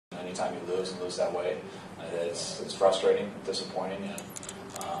anytime you lose and lose that way. It's frustrating, disappointing, and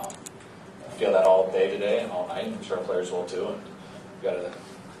I feel that all day today and all night. I'm sure our players will too. And we got to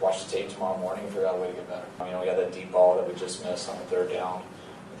watch the tape tomorrow morning and figure out a way to get better. We got that deep ball that we just missed on the third down.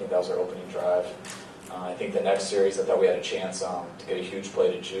 I think that was our opening drive. I think the next series, I thought we had a chance to get a huge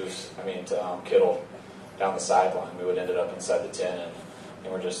play to Kittle down the sideline. We would have ended up inside the 10,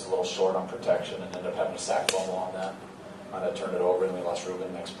 and we're just a little short on protection and ended up having a sack fumble on that. That turned it over, and we lost Ruben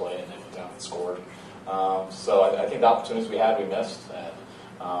the next play, and they went down and scored. So I think the opportunities we had, we missed.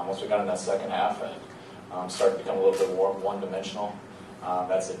 And once we got in that second half and started to become a little bit more one-dimensional,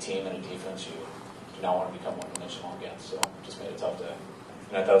 that's a team and a defense you do not want to become one-dimensional against. So it just made it a tough day.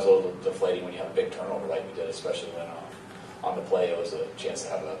 And I thought it was a little deflating when you have a big turnover like we did, especially when on the play it was a chance to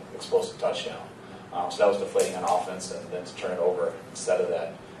have an explosive touchdown. So that was deflating on offense, and then to turn it over instead of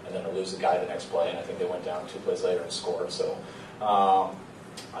that, and then to lose the guy the next play, and I think they went down 2 plays later and scored. So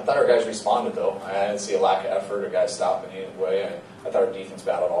I thought our guys responded, though. I didn't see a lack of effort or guys stopping any way. I thought our defense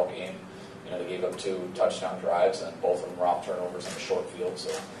battled all game. They gave up 2 touchdown drives, and both of them were off turnovers in a short field, so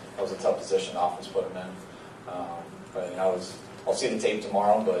that was a tough position the offense put them in. But I'll see the tape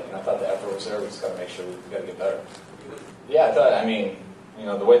tomorrow, but I thought the effort was there. We just got to make sure we got to get better. Yeah, I thought,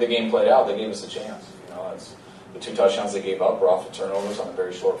 the way the game played out, they gave us a chance. It's the 2 touchdowns they gave up were off the turnovers on a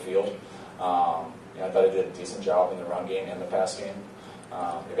very short field. I thought they did a decent job in the run game and the pass game.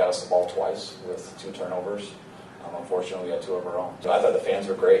 They got us the ball twice with 2 turnovers. Unfortunately, we had 2 of our own. So I thought the fans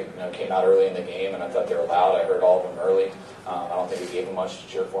were great. It came out early in the game, and I thought they were loud. I heard all of them early. I don't think we gave them much to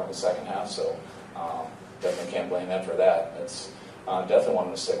cheer for in the second half, so definitely can't blame them for that. It's definitely want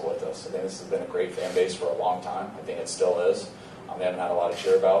them to stick with us. I think this has been a great fan base for a long time. I think it still is. They haven't had a lot of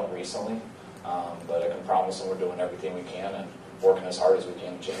cheer about recently, but I can promise them we're doing everything we can and working as hard as we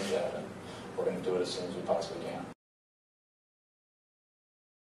can to change that, and we're going to do it as soon as we possibly can.